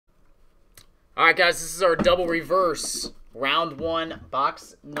All right, guys, this is our double reverse. Round 1,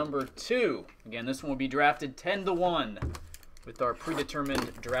 box number 2. Again, this one will be drafted 10-1 with our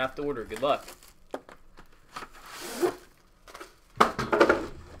predetermined draft order. Good luck.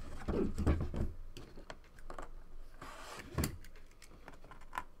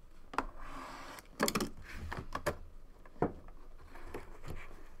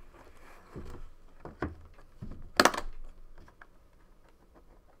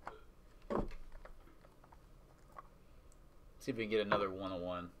 See if we can get another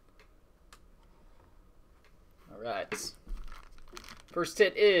 101. All right. First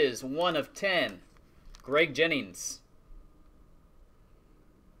hit is 1 of 10. Greg Jennings.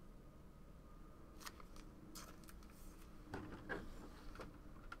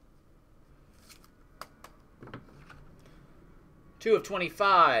 Two of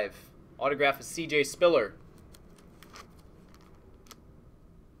 25. Autograph of C.J. Spiller.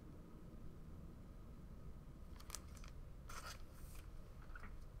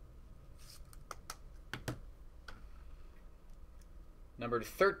 Number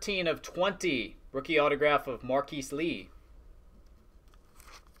 13 of 20, rookie autograph of Marquise Lee.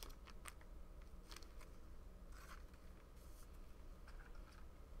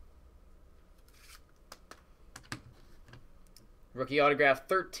 Rookie autograph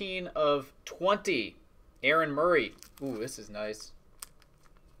 13 of 20, Aaron Murray. Ooh, this is nice.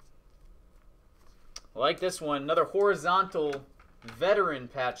 I like this one. Another horizontal veteran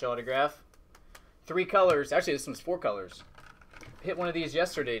patch autograph. 3 colors. Actually, this one's 4 colors. Hit one of these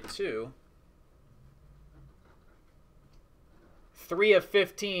yesterday, too. 3 of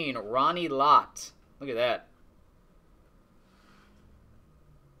 15, Ronnie Lott. Look at that.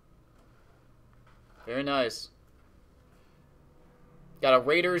 Very nice. Got a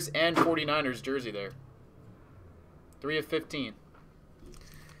Raiders and 49ers jersey there. 3 of 15.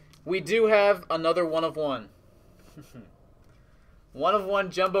 We do have another 1 of 1. 1 of 1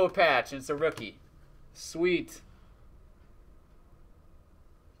 jumbo patch, and it's a rookie. Sweet.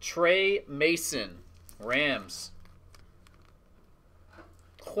 Trey Mason, Rams.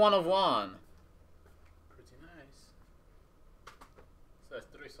 1 of 1. Pretty nice. So that's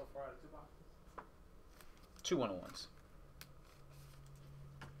 3 so far out of 2 boxes? 2 1-of-1s.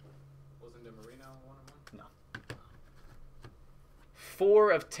 Wasn't the Marino 1 of 1? No.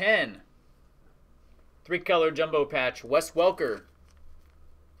 4 of 10. 3-color jumbo patch, Wes Welker.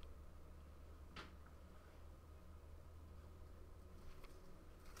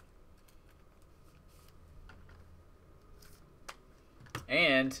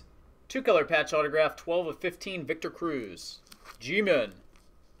 And 2-color patch autograph, 12 of 15, Victor Cruz. G-Man.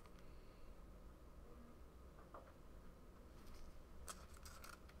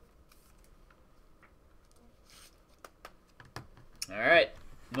 All right,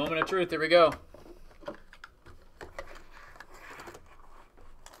 moment of truth. Here we go.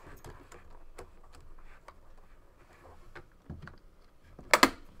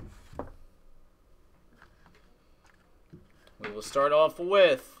 We will start off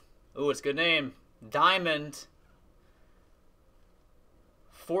with, ooh, it's a good name, Diamond.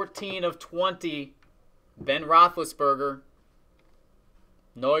 14 of 20, Ben Roethlisberger.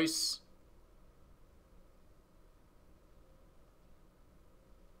 Nice.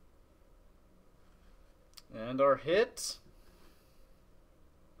 And our hit.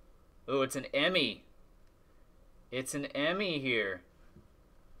 Ooh, it's an Emmy. It's an Emmy here.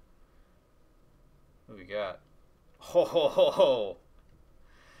 What do we got? Ho, ho, ho, ho.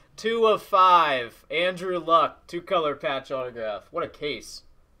 2 of 5. Andrew Luck. 2-color patch autograph. What a case.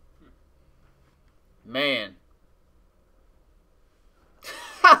 Man.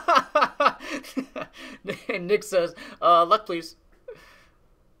 Nick says, luck, please.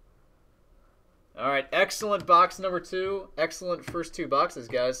 All right, excellent box number 2. Excellent first 2 boxes,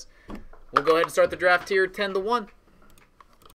 guys. We'll go ahead and start the draft here 10-1.